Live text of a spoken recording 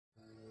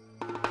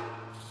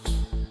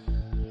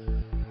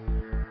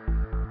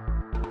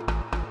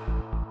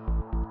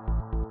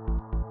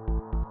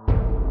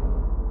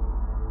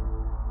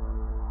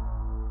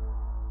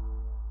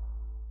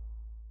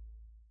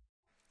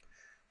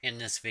In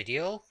this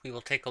video, we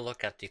will take a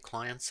look at the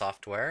client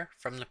software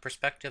from the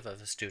perspective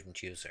of a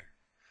student user.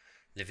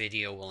 The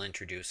video will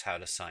introduce how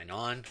to sign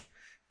on,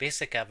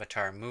 basic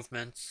avatar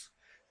movements,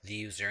 the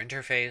user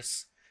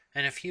interface,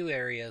 and a few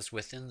areas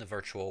within the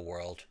virtual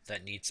world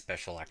that need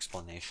special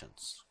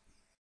explanations.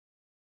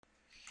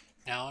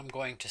 Now I'm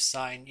going to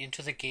sign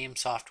into the game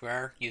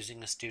software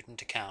using a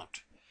student account.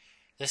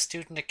 This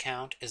student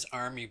account is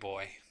Army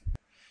Boy.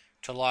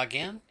 To log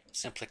in,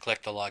 simply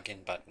click the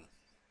Login button.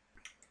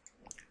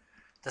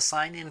 The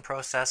sign-in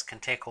process can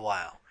take a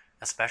while,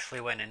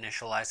 especially when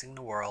initializing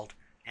the world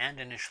and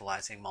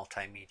initializing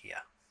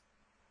multimedia.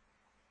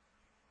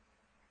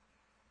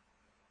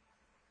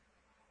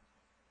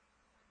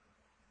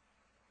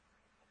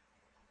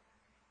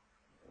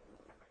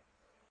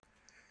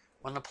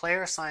 When the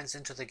player signs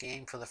into the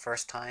game for the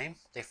first time,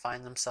 they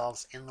find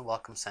themselves in the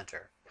Welcome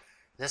Center.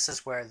 This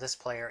is where this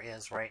player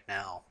is right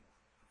now.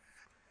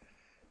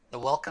 The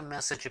welcome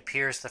message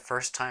appears the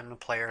first time the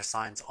player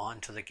signs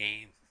on to the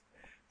game.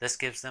 This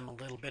gives them a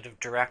little bit of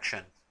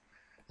direction.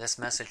 This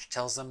message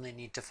tells them they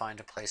need to find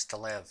a place to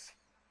live.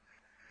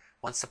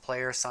 Once the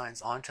player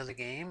signs on to the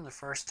game the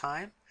first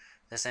time,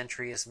 this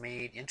entry is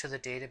made into the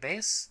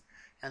database,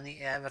 and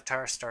the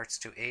avatar starts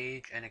to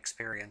age and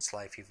experience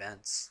life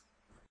events.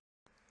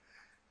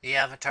 The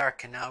avatar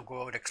can now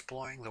go out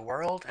exploring the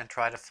world and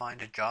try to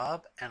find a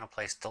job and a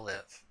place to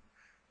live.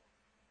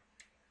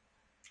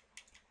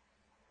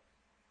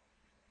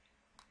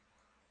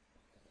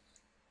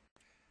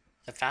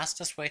 The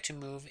fastest way to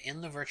move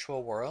in the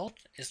virtual world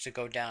is to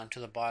go down to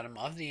the bottom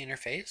of the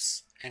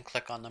interface and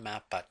click on the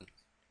map button.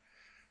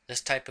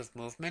 This type of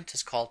movement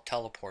is called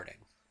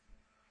teleporting.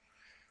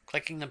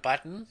 Clicking the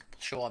button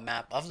will show a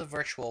map of the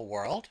virtual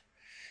world,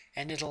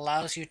 and it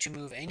allows you to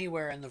move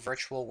anywhere in the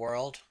virtual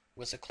world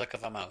with a click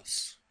of a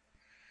mouse.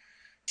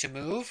 To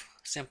move,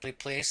 simply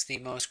place the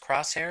mouse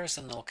crosshairs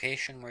in the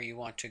location where you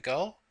want to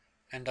go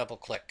and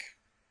double-click.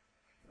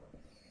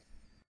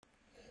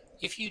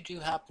 If you do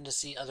happen to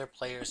see other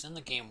players in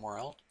the game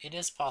world, it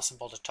is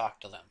possible to talk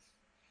to them.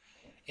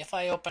 If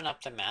I open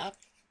up the map,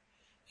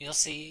 you'll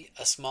see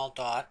a small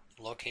dot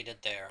located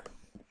there.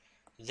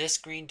 This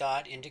green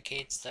dot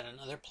indicates that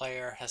another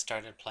player has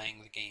started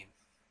playing the game.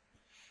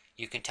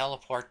 You can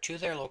teleport to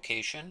their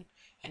location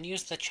and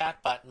use the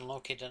chat button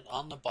located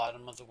on the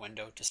bottom of the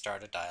window to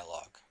start a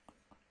dialogue.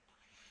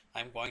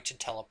 I'm going to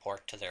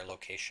teleport to their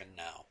location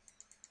now.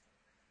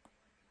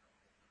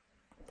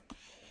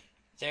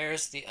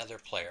 There's the other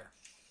player.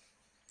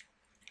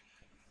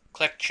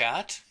 Click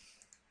Chat,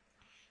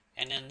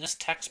 and in this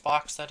text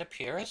box that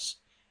appears,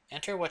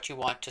 enter what you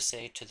want to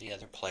say to the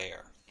other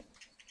player.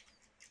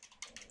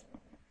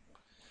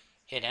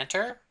 Hit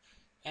Enter,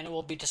 and it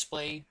will be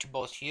displayed to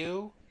both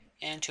you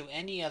and to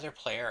any other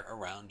player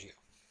around you.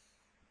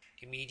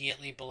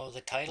 Immediately below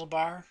the title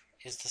bar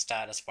is the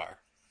status bar.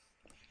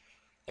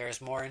 There is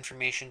more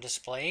information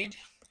displayed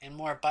and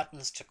more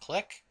buttons to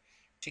click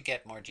to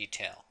get more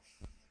detail.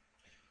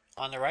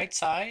 On the right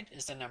side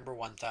is the number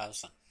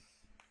 1000.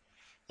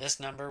 This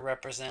number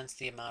represents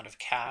the amount of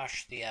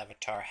cash the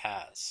avatar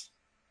has.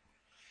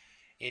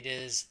 It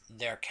is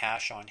their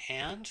cash on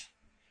hand,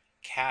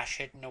 cash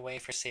hidden away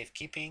for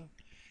safekeeping,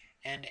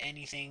 and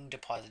anything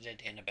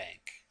deposited in a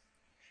bank.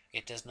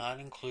 It does not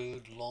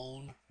include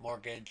loan,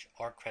 mortgage,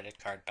 or credit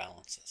card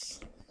balances.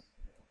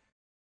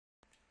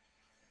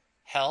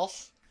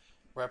 Health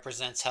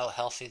represents how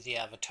healthy the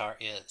avatar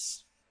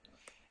is.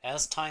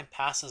 As time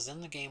passes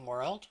in the game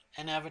world,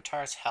 an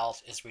avatar's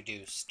health is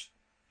reduced.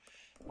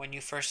 When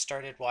you first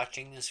started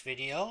watching this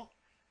video,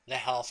 the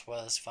health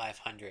was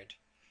 500.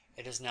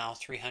 It is now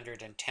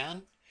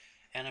 310,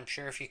 and I'm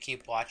sure if you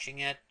keep watching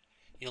it,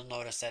 you'll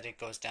notice that it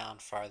goes down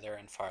farther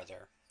and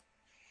farther.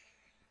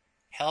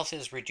 Health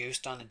is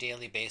reduced on a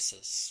daily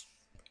basis.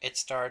 It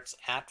starts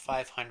at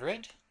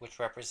 500, which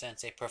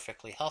represents a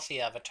perfectly healthy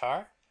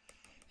avatar,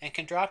 and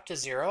can drop to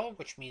 0,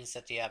 which means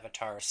that the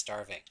avatar is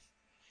starving.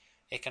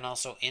 It can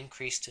also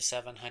increase to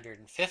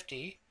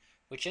 750,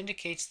 which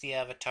indicates the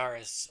avatar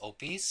is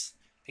obese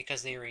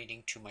because they are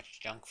eating too much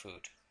junk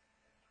food.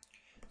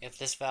 If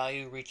this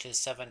value reaches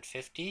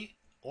 750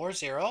 or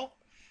 0,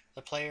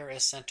 the player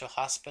is sent to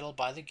hospital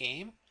by the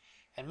game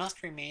and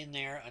must remain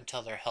there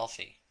until they're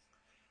healthy.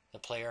 The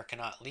player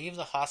cannot leave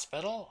the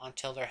hospital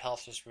until their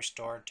health is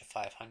restored to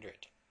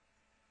 500.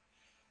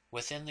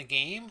 Within the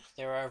game,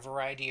 there are a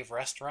variety of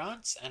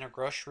restaurants and a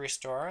grocery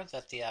store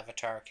that the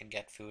avatar can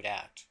get food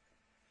at.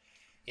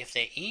 If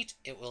they eat,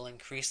 it will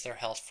increase their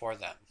health for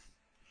them.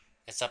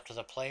 It's up to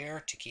the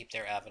player to keep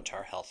their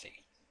avatar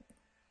healthy.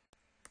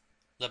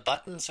 The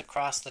buttons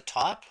across the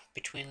top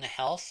between the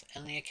health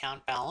and the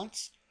account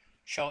balance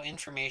show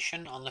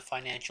information on the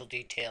financial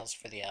details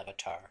for the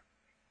avatar.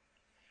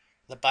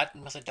 The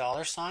button with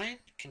a $sign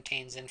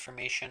contains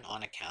information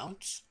on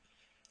accounts,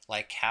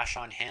 like cash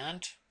on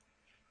hand,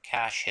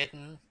 cash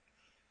hidden,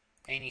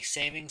 any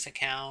savings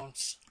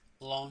accounts,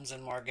 loans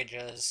and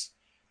mortgages,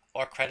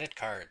 or credit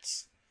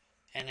cards,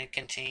 and it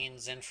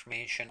contains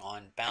information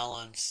on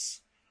balance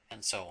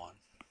and so on.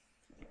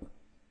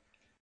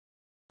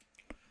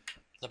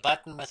 The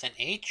button with an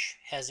H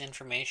has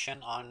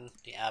information on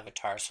the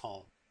avatar's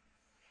home.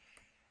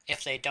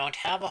 If they don't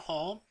have a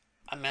home,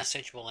 a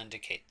message will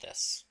indicate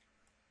this.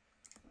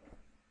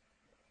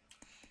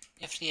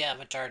 If the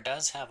avatar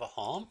does have a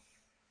home,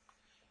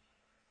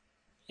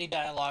 the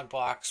dialog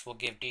box will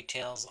give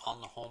details on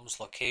the home's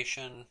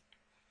location,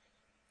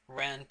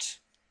 rent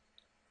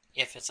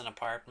if it's an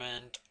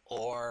apartment,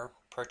 or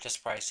purchase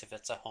price if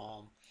it's a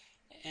home,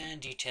 and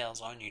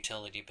details on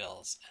utility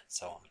bills, and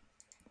so on.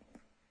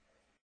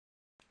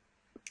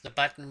 The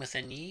button with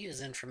an E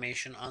is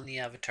information on the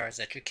avatar's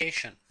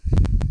education.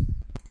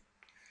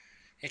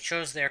 It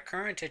shows their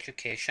current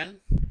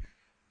education,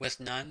 with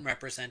none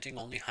representing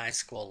only high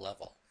school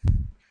level.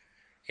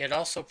 It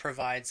also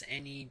provides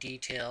any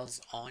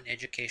details on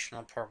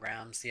educational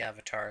programs the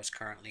avatar is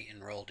currently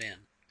enrolled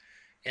in.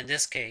 In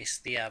this case,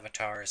 the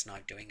avatar is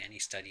not doing any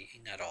studying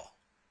at all.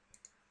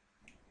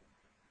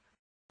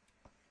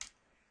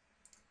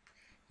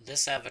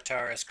 This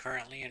avatar is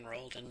currently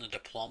enrolled in the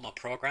diploma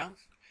program,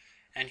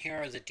 and here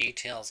are the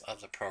details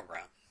of the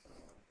program.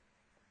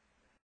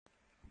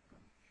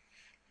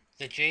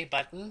 The J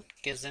button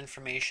gives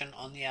information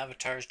on the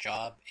avatar's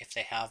job if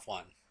they have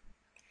one.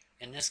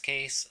 In this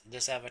case,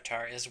 this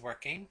avatar is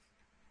working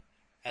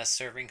as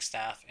serving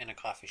staff in a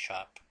coffee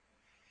shop.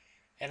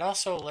 It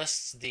also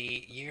lists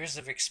the years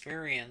of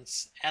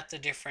experience at the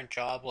different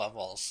job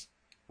levels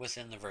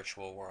within the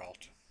virtual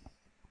world.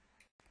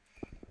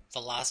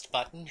 The last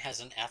button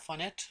has an F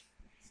on it.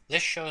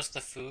 This shows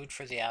the food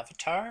for the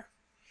avatar.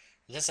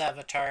 This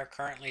avatar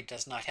currently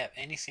does not have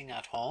anything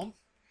at home.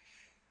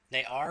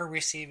 They are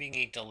receiving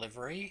a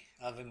delivery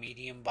of a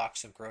medium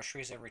box of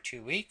groceries every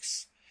 2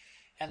 weeks,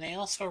 and they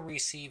also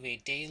receive a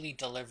daily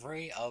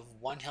delivery of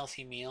one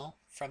healthy meal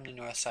from the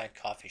Northside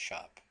Coffee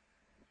Shop.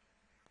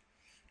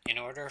 In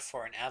order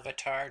for an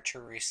avatar to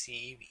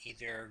receive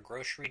either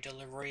grocery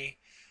delivery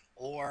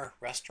or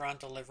restaurant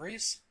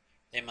deliveries,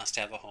 they must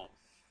have a home.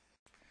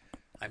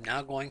 I'm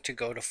now going to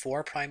go to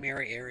 4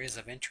 primary areas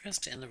of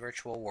interest in the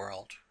virtual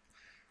world.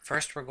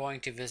 First, we're going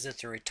to visit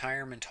the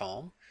retirement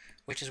home,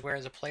 which is where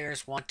the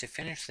players want to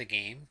finish the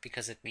game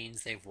because it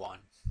means they've won.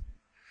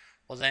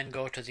 We'll then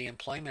go to the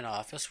employment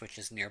office, which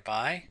is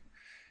nearby.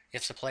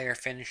 If the player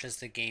finishes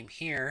the game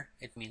here,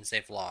 it means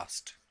they've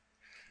lost.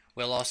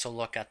 We'll also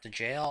look at the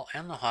jail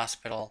and the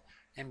hospital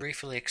and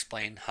briefly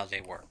explain how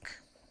they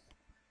work.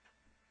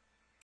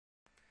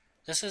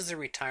 This is the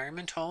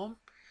retirement home,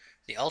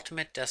 the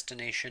ultimate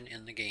destination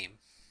in the game.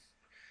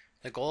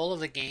 The goal of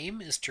the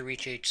game is to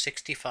reach age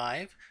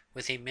 65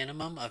 with a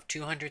minimum of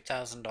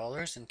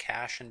 $200,000 in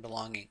cash and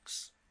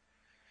belongings.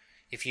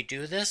 If you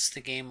do this,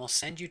 the game will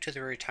send you to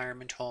the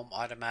retirement home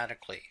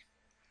automatically.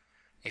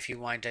 If you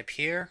wind up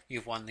here,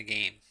 you've won the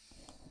game.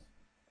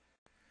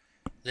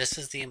 This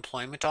is the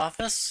employment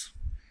office.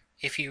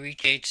 If you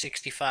reach age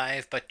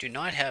 65 but do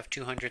not have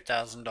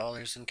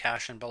 $200,000 in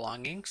cash and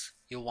belongings,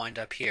 you'll wind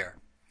up here.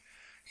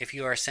 If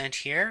you are sent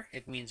here,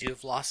 it means you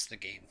have lost the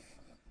game.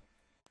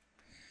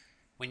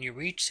 When you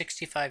reach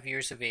 65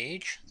 years of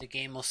age, the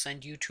game will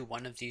send you to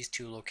one of these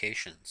 2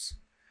 locations.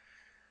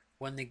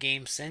 When the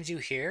game sends you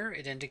here,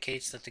 it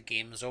indicates that the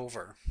game is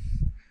over.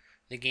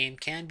 The game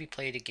can be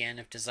played again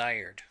if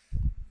desired.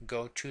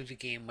 Go to the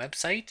game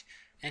website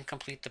and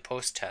complete the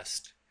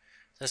post-test.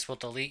 This will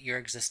delete your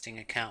existing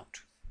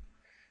account.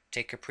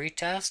 Take a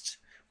pre-test,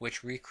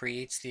 which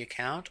recreates the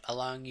account,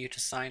 allowing you to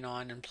sign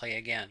on and play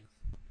again.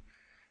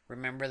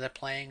 Remember that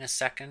playing a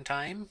second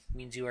time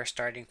means you are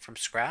starting from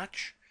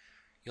scratch.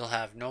 You'll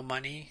have no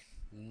money,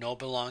 no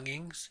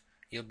belongings,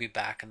 you'll be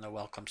back in the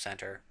welcome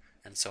center,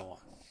 and so on.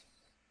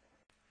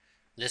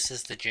 This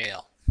is the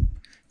jail.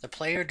 The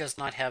player does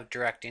not have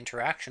direct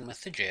interaction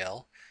with the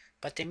jail,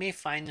 but they may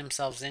find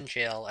themselves in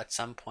jail at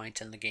some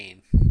point in the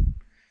game.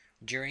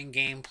 During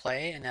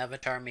gameplay, an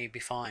avatar may be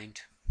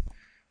fined.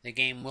 The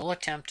game will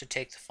attempt to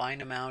take the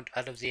fine amount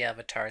out of the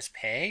avatar's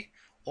pay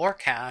or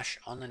cash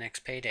on the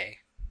next payday.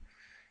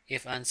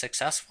 If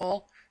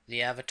unsuccessful,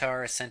 the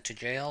avatar is sent to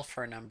jail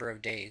for a number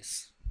of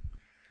days.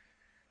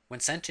 When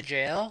sent to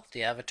jail,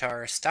 the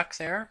avatar is stuck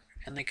there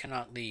and they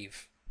cannot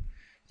leave.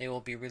 They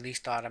will be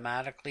released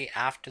automatically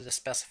after the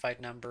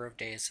specified number of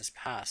days has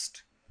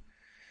passed.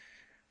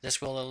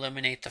 This will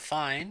eliminate the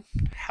fine.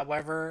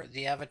 However,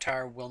 the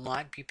avatar will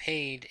not be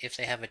paid if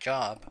they have a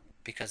job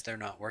because they're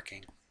not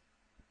working.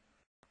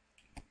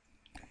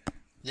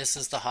 This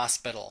is the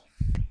hospital.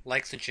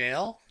 Like the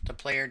jail, the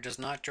player does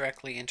not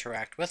directly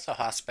interact with the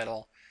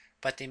hospital,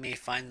 but they may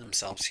find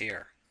themselves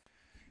here.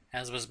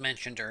 As was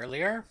mentioned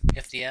earlier,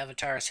 if the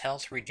avatar's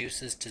health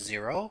reduces to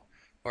 0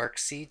 or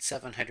exceeds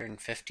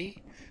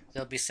 750,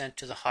 they'll be sent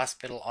to the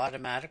hospital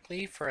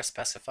automatically for a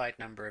specified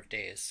number of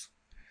days.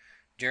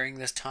 During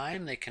this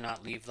time, they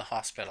cannot leave the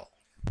hospital.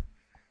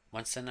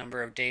 Once the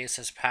number of days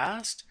has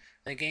passed,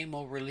 the game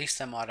will release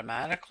them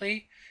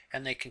automatically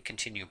and they can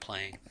continue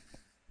playing.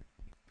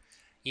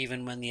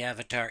 Even when the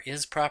avatar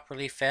is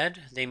properly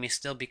fed, they may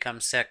still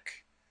become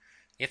sick.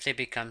 If they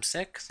become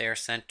sick, they are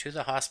sent to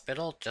the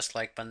hospital just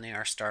like when they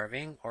are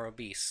starving or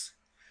obese.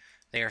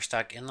 They are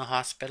stuck in the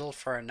hospital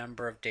for a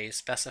number of days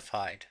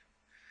specified.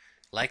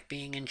 Like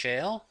being in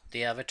jail,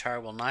 the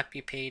avatar will not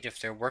be paid if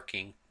they're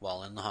working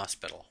while in the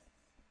hospital.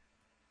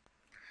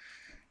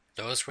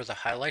 Those were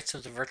the highlights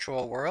of the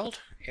virtual world,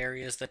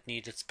 areas that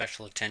needed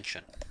special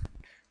attention.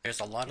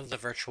 There's a lot of the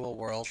virtual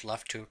world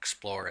left to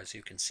explore, as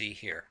you can see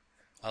here.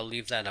 I'll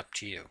leave that up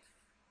to you.